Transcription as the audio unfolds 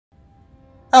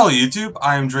Hello YouTube,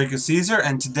 I am Draco Caesar,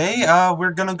 and today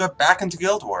we're gonna get back into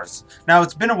Guild Wars. Now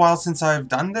it's been a while since I've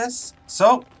done this,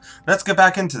 so let's get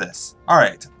back into this.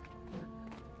 Alright.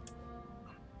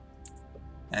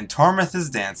 And Tormouth is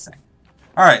dancing.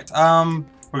 Alright,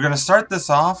 we're gonna start this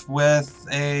off with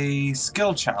a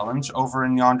skill challenge over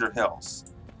in yonder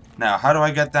hills. Now, how do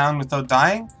I get down without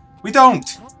dying? We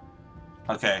don't!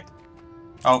 Okay.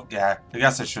 Oh, yeah, I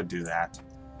guess I should do that.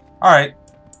 Alright.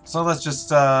 So let's just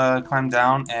climb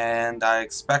down, and I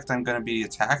expect I'm going to be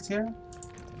attacked here?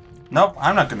 Nope,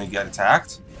 I'm not going to get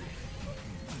attacked.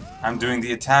 I'm doing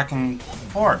the attacking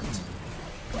for it.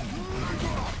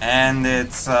 And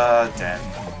it's dead.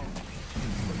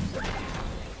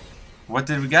 What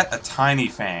did we get? A tiny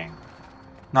fang.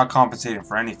 Not compensating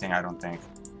for anything, I don't think.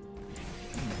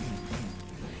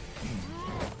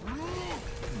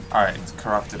 Alright,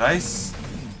 corrupted ice.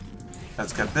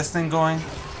 Let's get this thing going.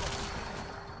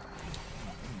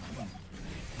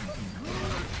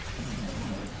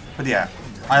 But yeah,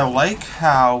 I like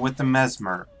how with the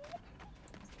Mesmer,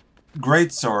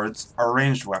 great swords are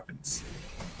ranged weapons.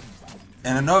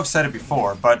 And I know I've said it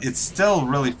before, but it's still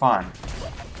really fun.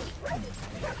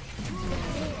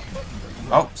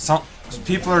 Oh, some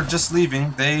people are just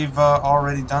leaving. They've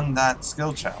already done that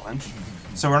skill challenge.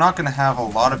 So we're not going to have a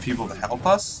lot of people to help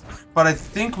us, but I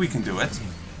think we can do it.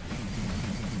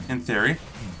 In theory.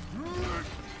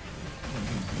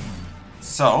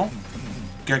 So,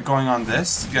 get going on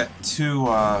this. Get two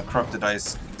corrupted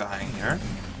ice dying here.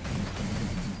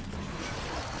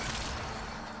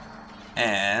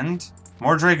 And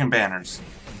more dragon banners.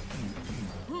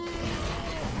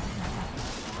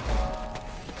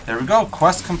 There we go.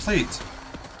 Quest complete.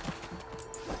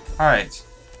 Alright.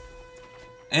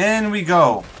 In we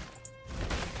go.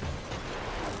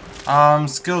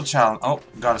 Skill challenge. Oh,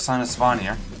 got a sign of spawn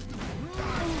here.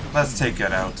 Let's take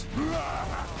it out.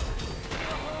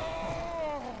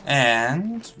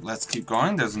 And let's keep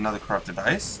going. There's another corrupted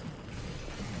ice.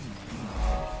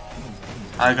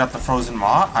 I got the frozen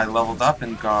maw. I leveled up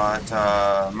and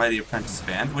got Mighty Apprentice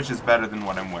Band, which is better than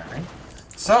what I'm wearing.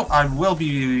 So I will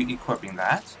be equipping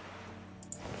that.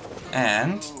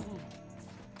 And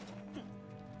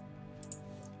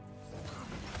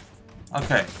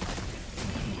okay,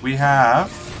 we have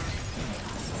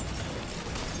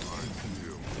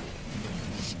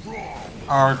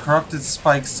our Corrupted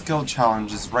Spike skill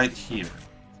challenge is right here.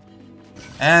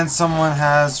 And someone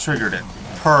has triggered it.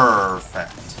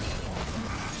 Perfect.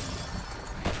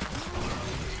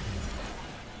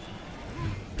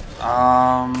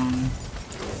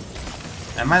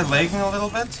 Am I lagging a little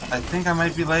bit? I think I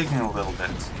might be lagging a little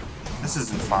bit. This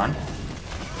isn't fun.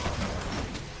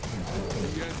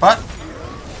 But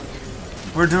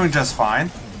we're doing just fine.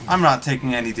 I'm not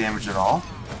taking any damage at all.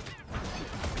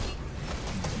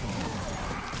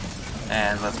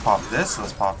 And let's pop this,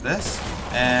 let's pop this.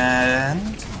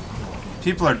 And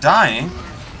people are dying.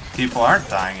 People aren't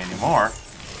dying anymore.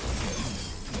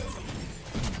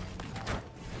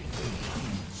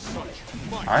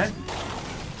 Alright.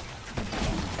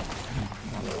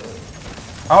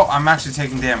 Oh, I'm actually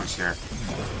taking damage here.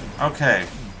 Okay.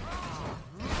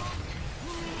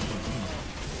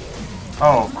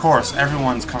 Oh, of course,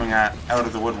 everyone's coming out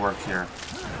of the woodwork here.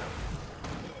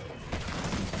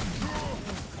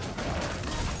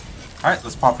 Alright,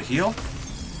 let's pop a heal.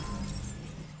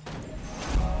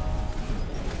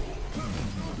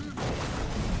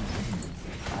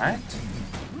 Alright.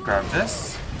 Grab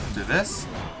this. Do this.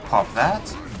 Pop that.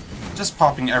 Just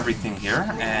popping everything here,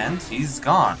 and he's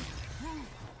gone.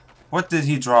 What did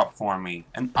he drop for me?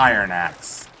 An iron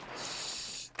axe.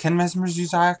 Can Mesmers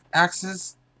use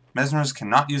axes? Mesmers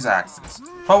cannot use axes.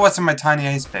 But what's in my tiny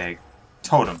ice bag?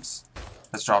 Totems.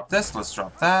 Let's drop this. Let's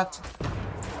drop that.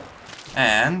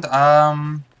 And,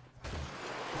 I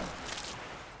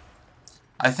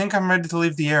think I'm ready to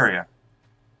leave the area.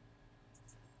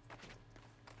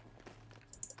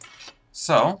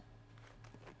 So,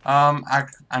 I'm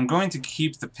going to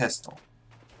keep the pistol.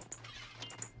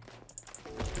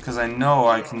 Because I know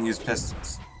I can use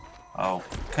pistols. Oh,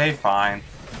 okay, fine.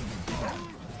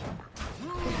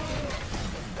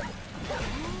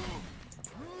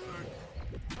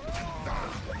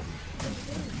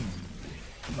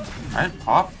 Alright,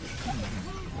 pop.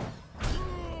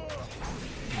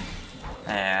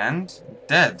 And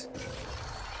dead.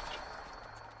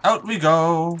 Out we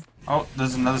go. Oh,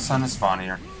 there's another son of spawn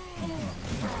here.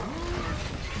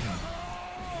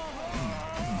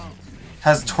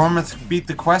 Has Tormouth beat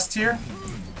the quest here?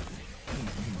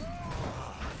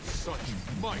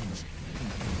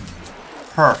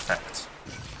 Perfect.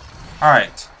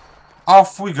 Alright.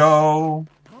 Off we go.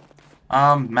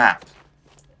 Map.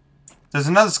 There's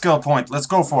another skill point. Let's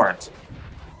go for it.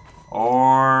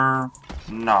 Or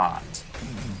not.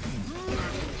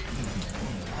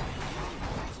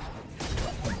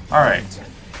 Alright.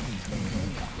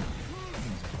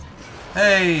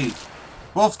 Hey!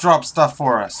 Wolf dropped stuff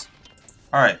for us.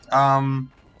 Alright,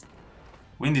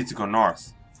 we need to go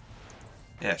north.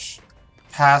 Ish.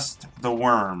 Past the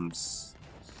worms.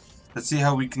 Let's see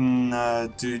how we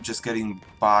can do just getting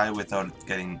by without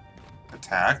getting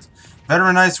attacked.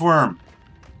 Veteran Ice Worm!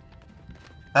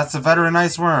 That's a Veteran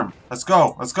Ice Worm! Let's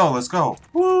go! Let's go! Let's go!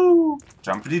 Woo!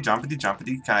 Jumpity, jumpity,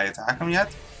 jumpity. Can I attack him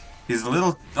yet? He's a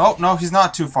little... Oh, no, he's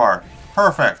not too far.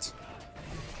 Perfect.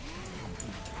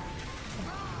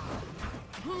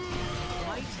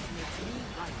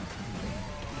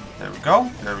 There we go.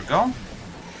 There we go.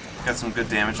 Get some good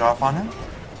damage off on him.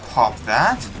 Pop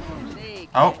that.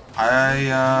 Oh,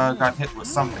 I got hit with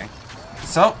something.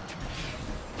 So,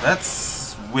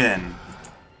 let's win.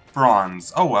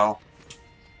 Bronze. Oh well.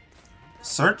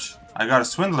 Search. I got a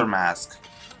Swindler Mask.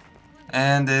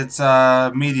 And it's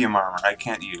medium armor I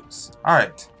can't use.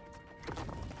 Alright.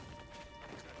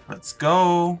 Let's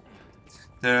go.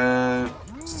 The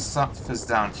stuff is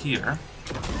down here.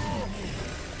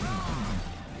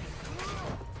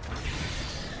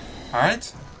 Alright.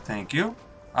 Thank you.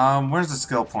 Where's the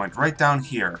skill point? Right down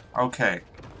here. Okay.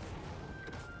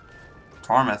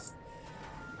 Tormouth.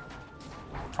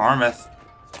 Tormouth.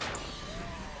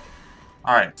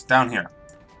 Alright, down here.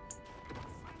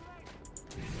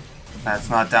 That's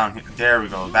not down here. There we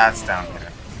go. That's down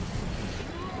here.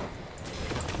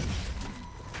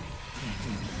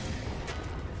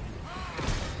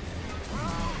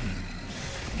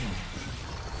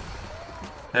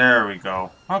 There we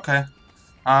go. Okay.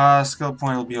 Skill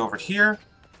point will be over here.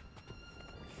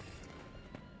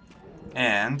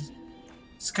 And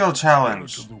skill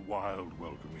challenge.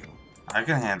 I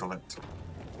can handle it.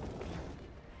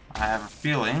 I have a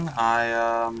feeling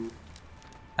I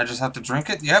just have to drink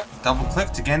it. Yep, double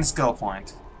click to gain a skill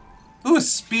point. Ooh, a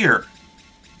spear.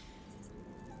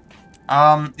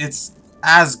 It's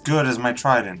as good as my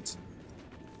trident.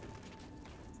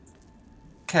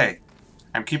 Okay.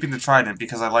 I'm keeping the trident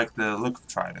because I like the look of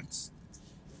tridents.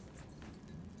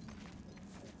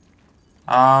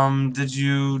 Did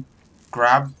you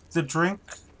grab the drink?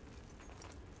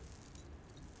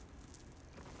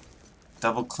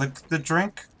 Double click the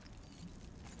drink?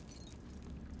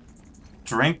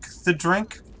 Drink the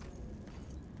drink?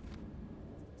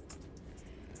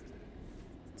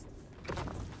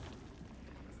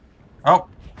 Oh,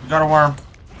 we got a worm.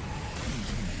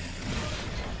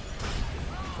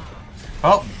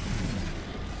 Well,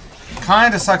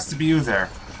 kinda sucks to be you there.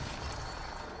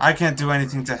 I can't do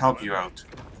anything to help you out.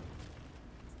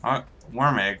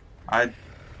 Worm egg. I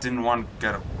didn't want to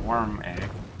get a worm egg.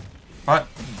 But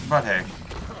hey.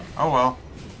 Oh well.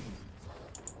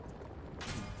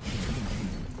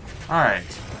 Alright.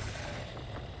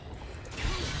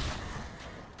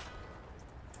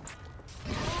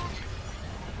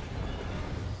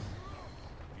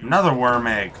 Another worm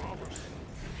egg.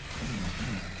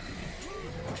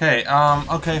 Okay,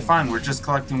 okay, fine. We're just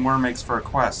collecting worm eggs for a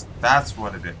quest. That's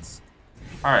what it is.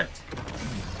 Alright.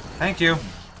 Thank you.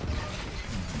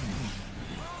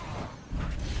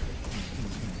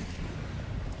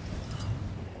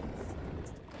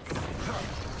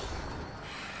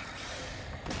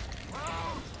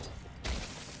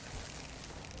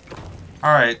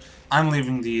 Alright, I'm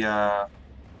leaving the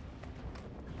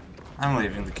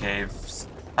caves.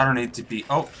 I don't need to be...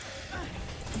 Oh!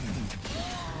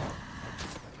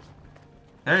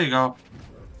 There you go.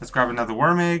 Let's grab another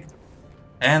worm egg,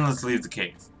 and let's leave the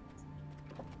cave.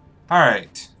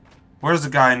 Alright. Where's the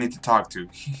guy I need to talk to?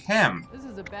 Him! This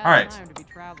is a bad time to be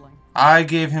traveling. I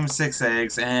gave him 6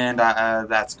 eggs, and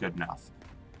that's good enough.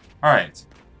 Alright.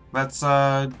 Let's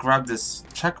grab this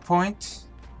checkpoint.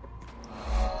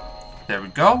 There we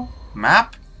go.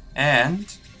 Map.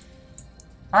 And...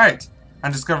 Alright.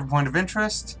 Undiscovered point of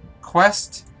interest.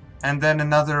 Quest. And then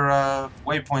another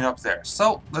waypoint up there.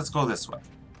 So, let's go this way.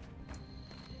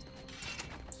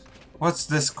 What's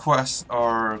this quest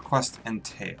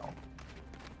entail?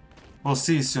 We'll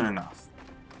see soon enough.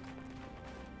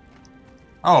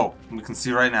 Oh, we can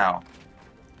see right now.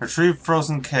 Retrieve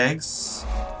frozen kegs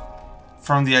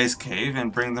from the ice cave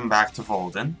and bring them back to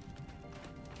Volden.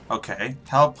 Okay.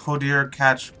 Help Hodir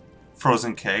catch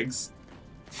frozen kegs.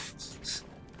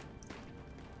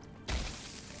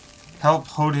 Help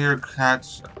Hodir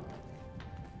catch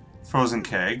frozen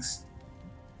kegs.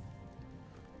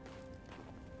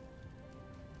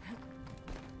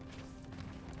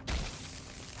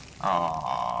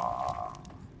 Aww.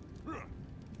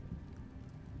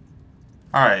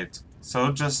 Alright,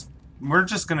 so just we're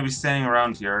just gonna be standing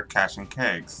around here catching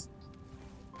kegs.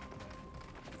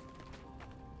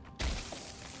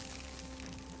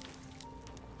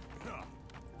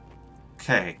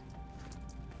 Okay.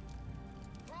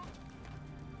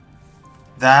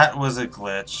 That was a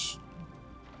glitch.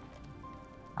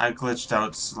 I glitched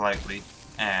out slightly,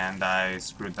 and I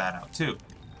screwed that out too.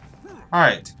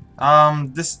 Alright.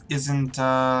 This isn't,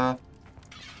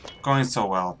 going so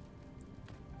well.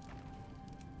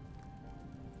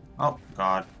 Oh,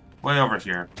 God. Way over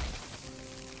here.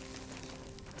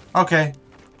 Okay.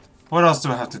 What else do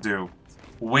I have to do?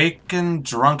 Waken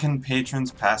drunken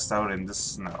patrons passed out in the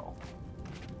snow.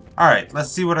 Alright,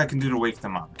 let's see what I can do to wake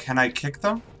them up. Can I kick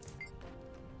them?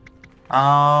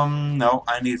 No,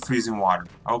 I need freezing water.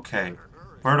 Okay.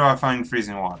 Where do I find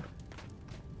freezing water?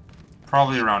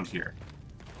 Probably around here.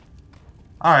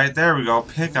 Alright, there we go.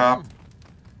 Pick up.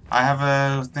 I have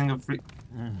a thing of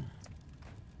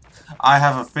I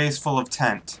have a face full of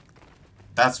tent.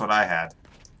 That's what I had.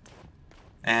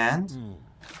 And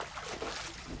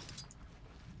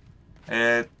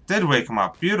it did wake him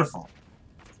up. Beautiful.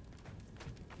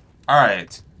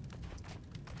 Alright.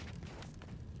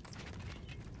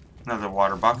 Another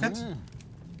water bucket.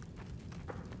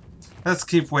 Let's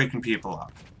keep waking people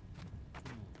up.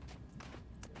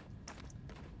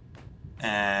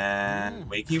 And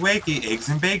wakey wakey, eggs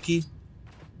and bakey.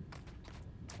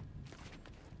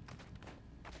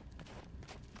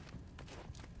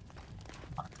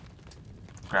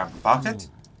 Grab the bucket.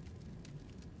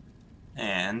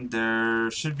 And there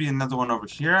should be another one over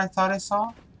here, I thought I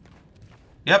saw.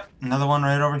 Yep, another one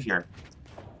right over here.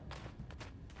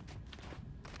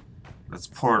 Let's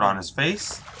pour it on his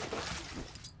face.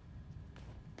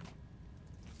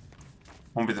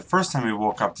 Won't be the first time he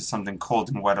woke up to something cold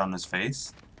and wet on his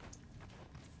face.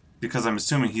 Because I'm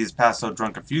assuming he's passed out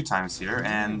drunk a few times here,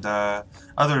 and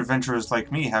other adventurers like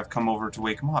me have come over to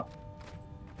wake him up.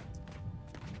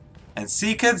 And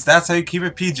see, kids, that's how you keep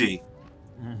it PG.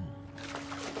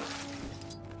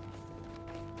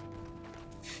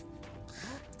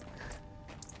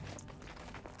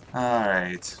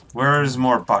 Alright, where's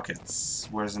more buckets?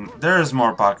 There's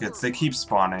more buckets, they keep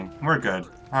spawning. We're good.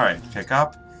 Alright, pick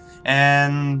up.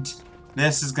 And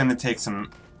this is gonna take some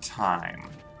time.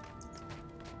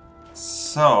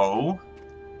 So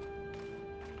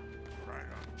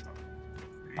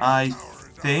I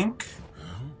think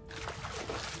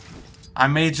I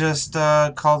may just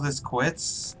call this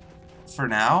quits for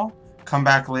now. Come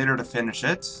back later to finish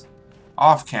it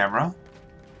off camera.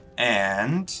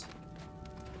 And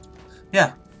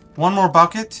yeah, one more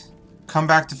bucket. Come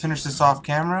back to finish this off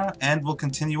camera, and we'll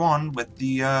continue on with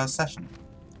the session.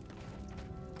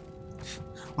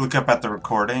 Look up at the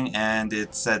recording, and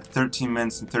it said 13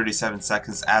 minutes and 37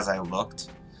 seconds as I looked.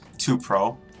 2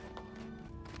 Pro.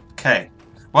 Okay.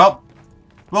 Well,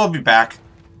 we'll be back.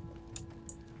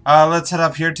 Let's head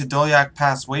up here to Dolyak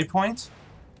Pass Waypoint.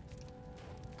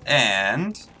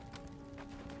 And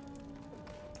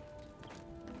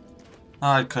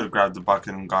I could have grabbed the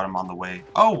bucket and got him on the way.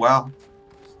 Oh well.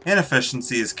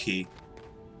 Inefficiency is key.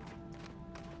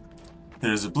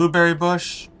 There's a blueberry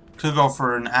bush. Could go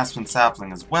for an aspen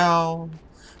sapling as well.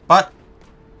 But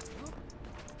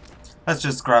let's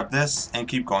just grab this and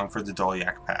keep going for the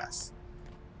Dolyak Pass.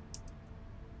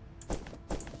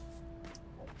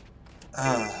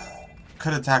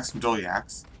 Could attack some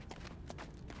Dolyaks.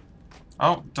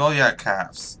 Oh, Dolyak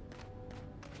calves.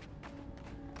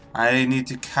 I need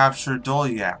to capture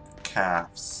Dolyak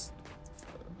calves.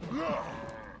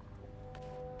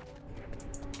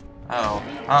 Uh-oh.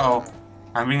 Uh-oh.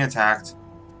 I'm being attacked.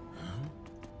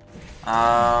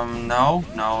 No,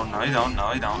 you don't.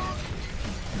 No, you don't.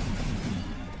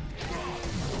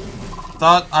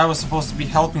 Thought I was supposed to be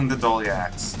helping the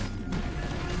Dolyaks.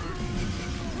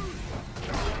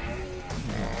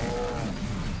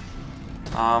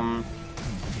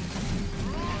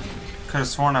 Could have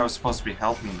sworn I was supposed to be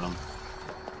helping them.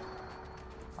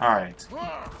 Alright.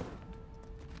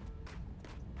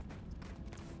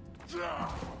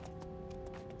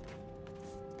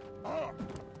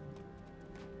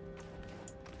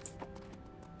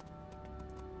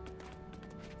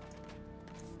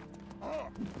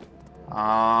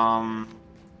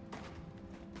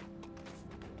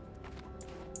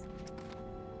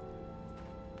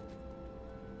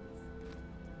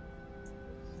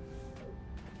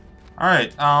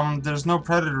 Alright, there's no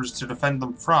predators to defend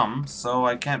them from, so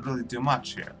I can't really do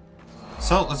much here.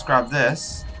 So, let's grab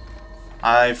this.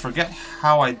 I forget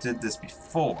how I did this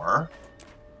before.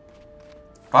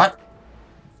 But,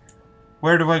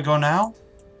 where do I go now?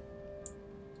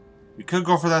 We could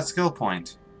go for that skill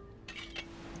point.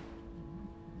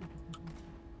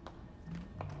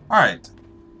 Alright,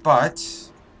 but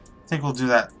I think we'll do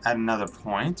that at another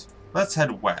point. Let's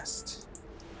head west.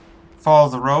 Follow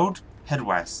the road, head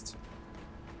west.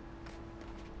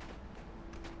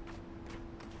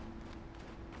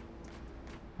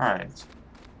 Alright.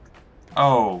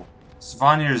 Oh,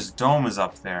 Svanir's dome is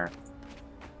up there.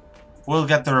 We'll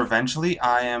get there eventually.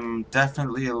 I am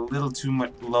definitely a little too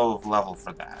much low of level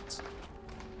for that.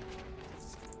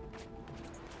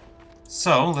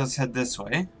 So, let's head this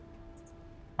way.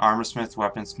 Armorsmith,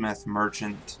 weaponsmith,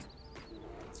 merchant,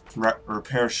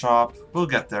 repair shop. We'll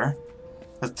get there.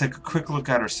 Let's take a quick look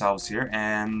at ourselves here,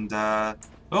 and,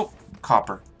 oh,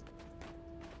 copper.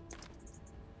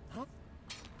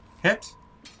 Hit,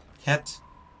 hit,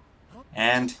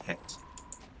 and hit.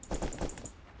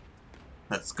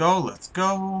 Let's go, let's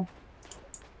go.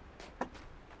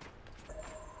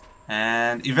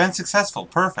 And event successful,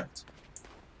 perfect.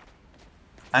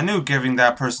 I knew giving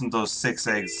that person those 6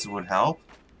 eggs would help.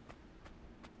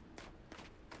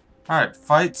 Alright,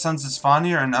 fight Sons of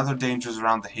Svanir and other dangers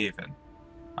around the haven.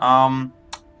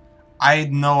 I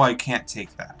know I can't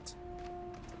take that.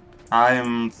 I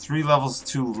am 3 levels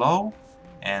too low,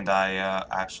 and I,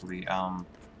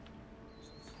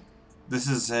 this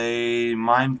is a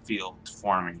minefield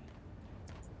for me.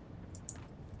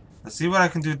 Let's see what I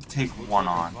can do to take one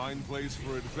on.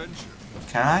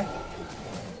 Can I?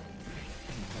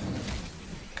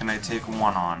 Can I take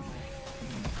one on?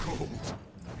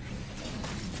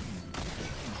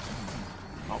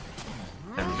 Oh,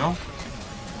 there we go.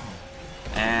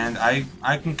 And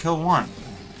I can kill one.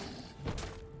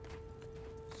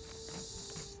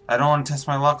 I don't want to test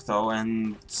my luck though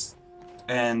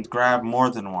and grab more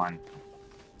than one.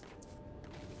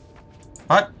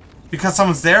 But because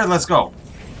someone's there, let's go.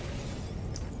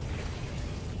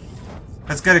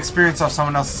 Let's get experience off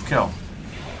someone else's kill.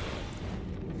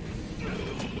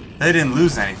 They didn't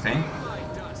lose anything,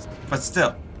 but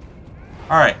still.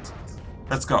 Alright,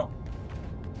 let's go.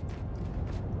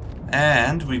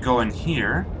 And we go in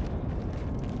here.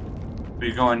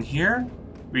 We go in here.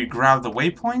 We grab the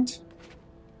waypoint.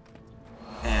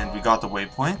 And we got the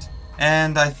waypoint.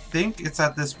 And I think it's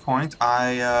at this point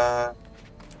I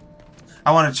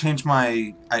want to change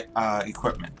my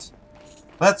equipment.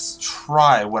 Let's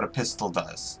try what a pistol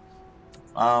does.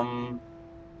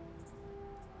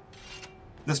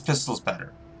 This pistol's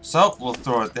better. So, we'll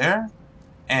throw it there.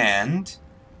 And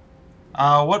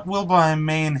what will my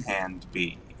main hand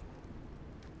be?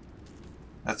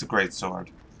 That's a great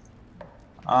sword.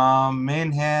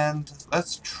 Main hand,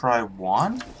 let's try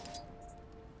one.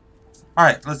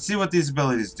 Alright, let's see what these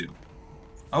abilities do.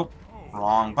 Oh,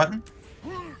 wrong button.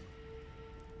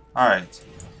 Alright.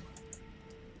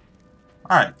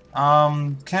 Alright,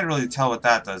 can't really tell what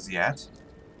that does yet.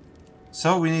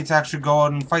 So we need to actually go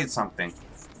out and fight something.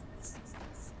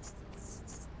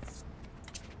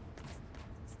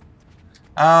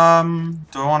 Do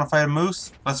I want to fight a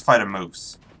moose? Let's fight a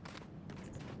moose.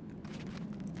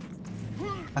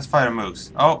 Let's fight a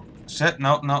moose. Oh, shit,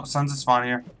 no, Sons of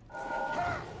Svanir.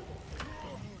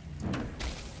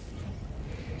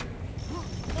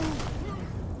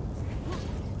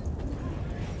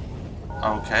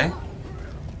 Okay.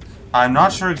 I'm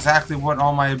not sure exactly what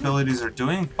all my abilities are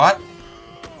doing, but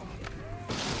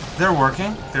they're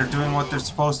working. They're doing what they're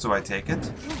supposed to, I take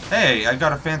it. Hey, I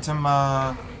got a Phantom,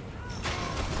 I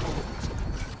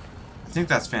think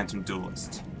that's Phantom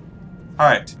Duelist.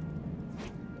 Alright.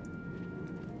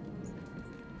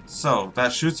 So,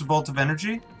 that shoots a bolt of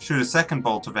energy. Shoot a second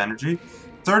bolt of energy.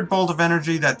 Third bolt of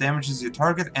energy that damages your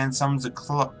target and summons a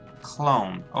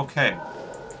clone. Okay.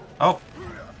 Oh.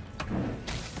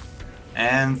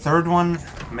 And third one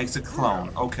makes a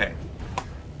clone. Okay.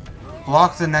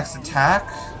 Block the next attack.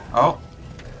 Oh.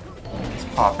 Let's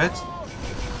pop it.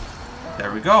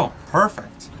 There we go.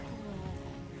 Perfect.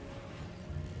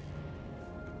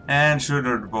 And shoot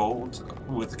a bolt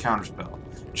with a counterspell.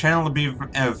 Channel a beam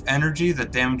of energy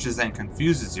that damages and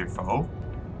confuses your foe.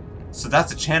 So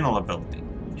that's a channel ability.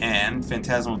 And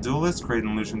Phantasmal Duelist, create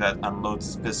an illusion that unloads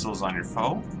its pistols on your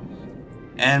foe.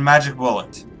 And Magic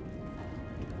Bullet.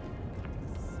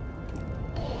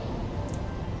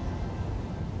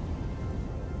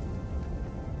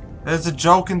 There's a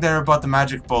joke in there about the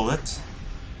Magic Bullet.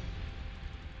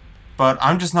 But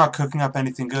I'm just not cooking up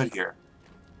anything good here.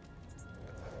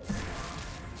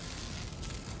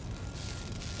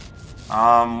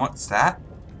 What's that?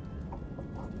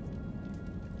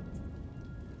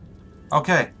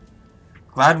 Okay.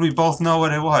 Glad we both know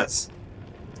what it was.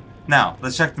 Now,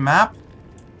 let's check the map.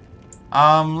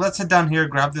 Let's head down here,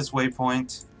 grab this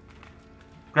waypoint.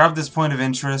 Grab this point of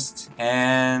interest,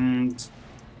 and...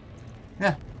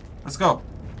 yeah, let's go.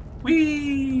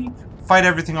 Whee! fight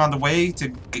everything on the way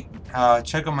to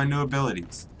check out my new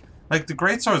abilities. Like, the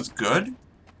greatsword's good.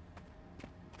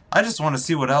 I just want to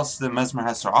see what else the Mesmer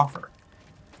has to offer.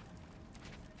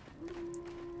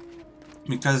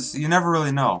 Because you never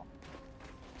really know.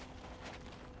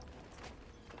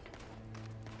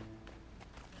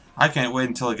 I can't wait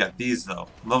until I get these, though.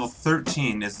 Level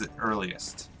 13 is the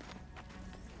earliest.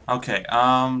 Okay,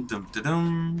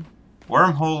 Worm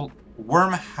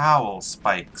Howl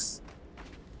Spikes.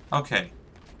 Okay.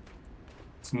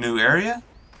 It's a new area.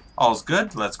 All's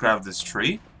good. Let's grab this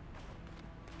tree.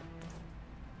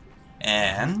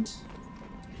 And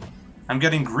I'm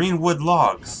getting green wood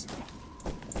logs.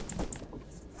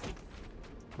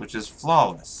 Which is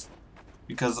flawless.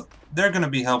 Because they're going to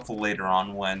be helpful later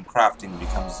on when crafting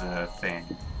becomes a thing.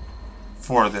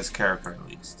 For this character, at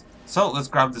least. So, let's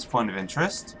grab this point of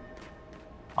interest.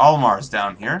 Almar's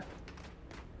down here.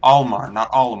 Almar,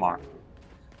 not Olimar.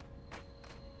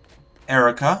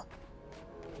 Erica.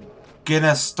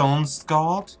 Guinness Stone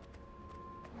Scald.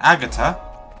 Agatha.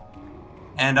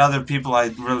 And other people I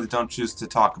really don't choose to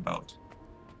talk about.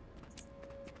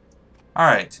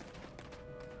 Alright.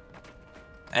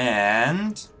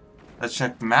 And let's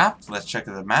check the map. Let's check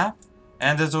the map.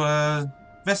 And there's a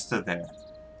vista there.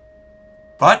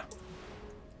 But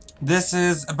this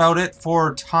is about it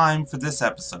for time for this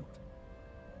episode.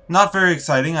 Not very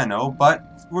exciting, I know, but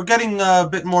we're getting a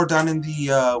bit more done in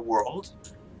the world.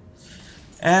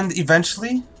 And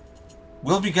eventually,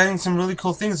 we'll be getting some really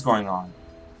cool things going on.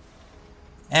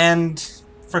 And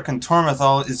frickin'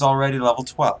 Tormethal is already level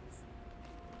 12.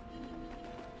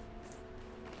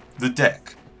 The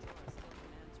deck.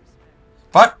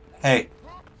 But, hey,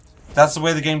 that's the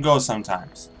way the game goes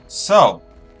sometimes. So,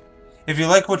 if you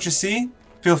like what you see,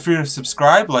 feel free to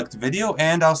subscribe, like the video,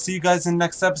 and I'll see you guys in the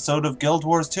next episode of Guild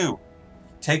Wars 2.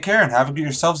 Take care and have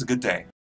yourselves a good day.